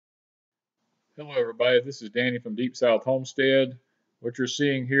Hello everybody, this is Danny from Deep South Homestead. What you're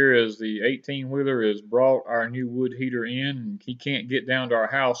seeing here is the 18-wheeler has brought our new wood heater in, and he can't get down to our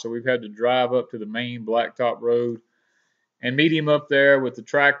house, so we've had to drive up to the main blacktop road and meet him up there with the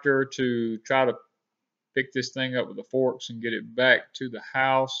tractor to try to pick this thing up with the forks and get it back to the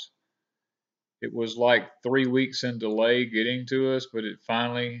house. It was like 3 weeks in delay getting to us, but it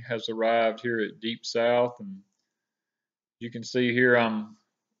finally has arrived here at Deep South, and you can see here I'm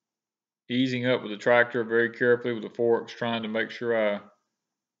easing up with the tractor very carefully with the forks, trying to make sure I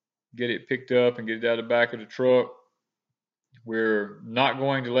get it picked up and get it out of the back of the truck. We're not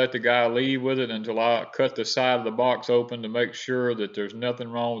going to let the guy leave with it until I cut the side of the box open to make sure that there's nothing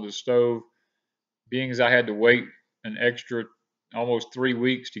wrong with the stove. Being as I had to wait an extra almost 3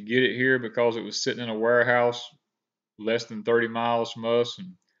 weeks to get it here because it was sitting in a warehouse less than 30 miles from us,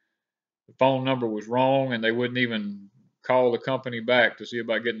 and the phone number was wrong, and they wouldn't even call the company back to see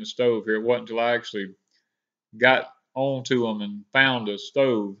about getting the stove here. It wasn't until I actually got onto them and found a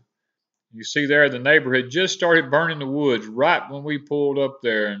stove. You see there, the neighbor had just started burning the woods right when we pulled up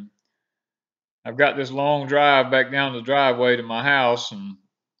there, and I've got this long drive back down the driveway to my house, and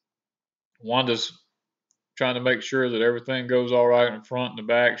Wanda's trying to make sure that everything goes all right in the front and the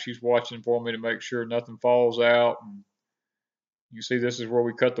back. She's watching for me to make sure nothing falls out. And you see, this is where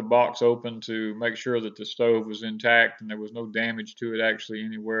we cut the box open to make sure that the stove was intact and there was no damage to it actually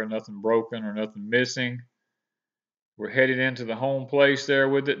anywhere, nothing broken or nothing missing. We're headed into the home place there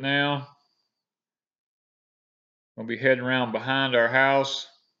with it now. We'll be heading around behind our house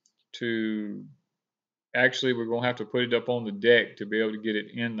to, actually we're going to have to put it up on the deck to be able to get it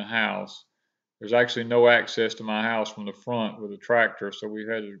in the house. There's actually no access to my house from the front with a tractor, so we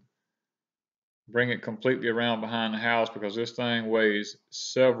had to bring it completely around behind the house because this thing weighs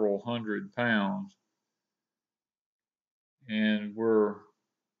several hundred pounds. And we're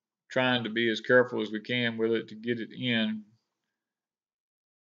trying to be as careful as we can with it to get it in.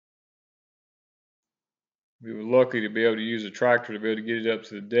 We were lucky to be able to use a tractor to be able to get it up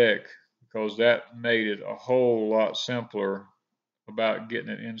to the deck because that made it a whole lot simpler about getting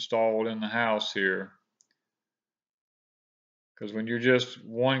it installed in the house here. Because when you're just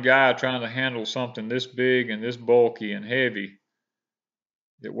one guy trying to handle something this big and this bulky and heavy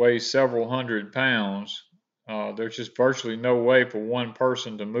that weighs several hundred pounds, there's just virtually no way for one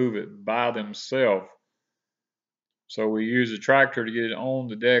person to move it by themselves. So we use a tractor to get it on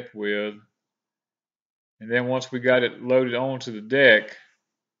the deck with. And then once we got it loaded onto the deck,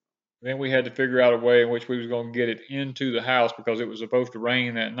 then we had to figure out a way in which we was going to get it into the house because it was supposed to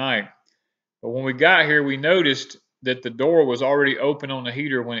rain that night. But when we got here, we noticed that the door was already open on the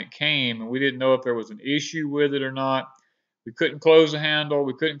heater when it came, and we didn't know if there was an issue with it or not. We couldn't close the handle.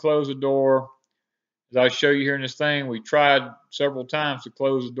 We couldn't close the door. As I show you here in this thing, we tried several times to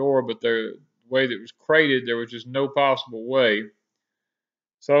close the door, but the way that it was crated, there was just no possible way.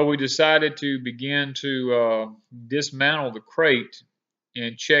 So we decided to begin to dismantle the crate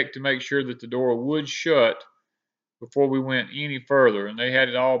and check to make sure that the door would shut before we went any further. And they had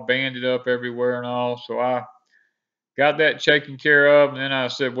it all banded up everywhere and all. So I got that taken care of. And then I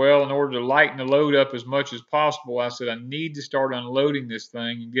said, well, in order to lighten the load up as much as possible, I said I need to start unloading this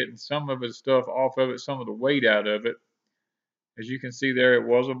thing and getting some of the stuff off of it, some of the weight out of it. As you can see there, it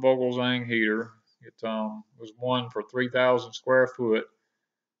was a Vogelzang heater. It was one for 3,000 square foot,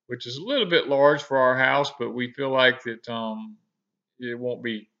 which is a little bit large for our house, but we feel like that it won't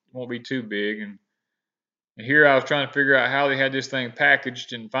be too big. And here I was trying to figure out how they had this thing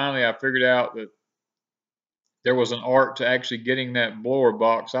packaged, and finally I figured out that there was an art to actually getting that blower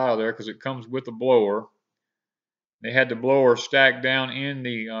box out of there because it comes with a blower. They had the blower stacked down in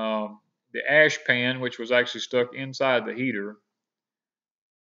the ash pan, which was actually stuck inside the heater.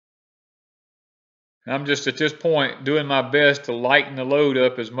 I'm just at this point doing my best to lighten the load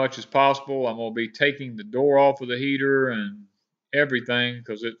up as much as possible. I'm going to be taking the door off of the heater and everything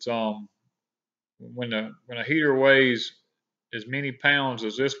because it's when a heater weighs as many pounds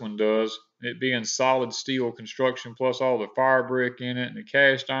as this one does, it being solid steel construction plus all the fire brick in it and the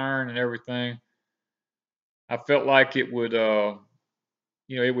cast iron and everything, I felt like it would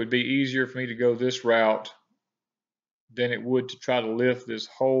it would be easier for me to go this route than it would to try to lift this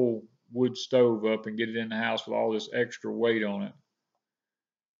whole wood stove up and get it in the house with all this extra weight on it.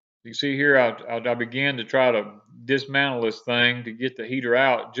 You see here, I began to try to dismantle this thing to get the heater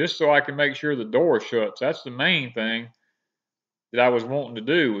out just so I can make sure the door shuts. That's the main thing that I was wanting to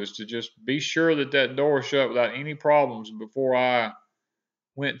do, was to just be sure that that door shut without any problems before I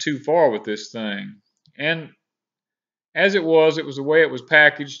went too far with this thing. And as it was the way it was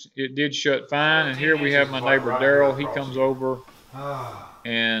packaged, it did shut fine. And here we have my neighbor Daryl. He comes over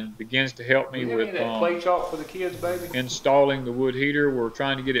and begins to help Do me you have any with of that play chalk for the kids, baby? installing the wood heater. We're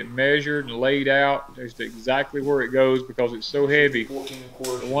trying to get it measured and laid out as to exactly where it goes because it's so Should be heavy. 14, of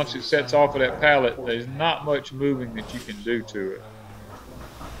course. But once it sets off of that pallet, there's not much moving that you can do to it.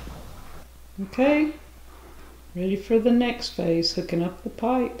 Okay, ready for the next phase, hooking up the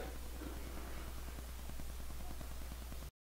pipe.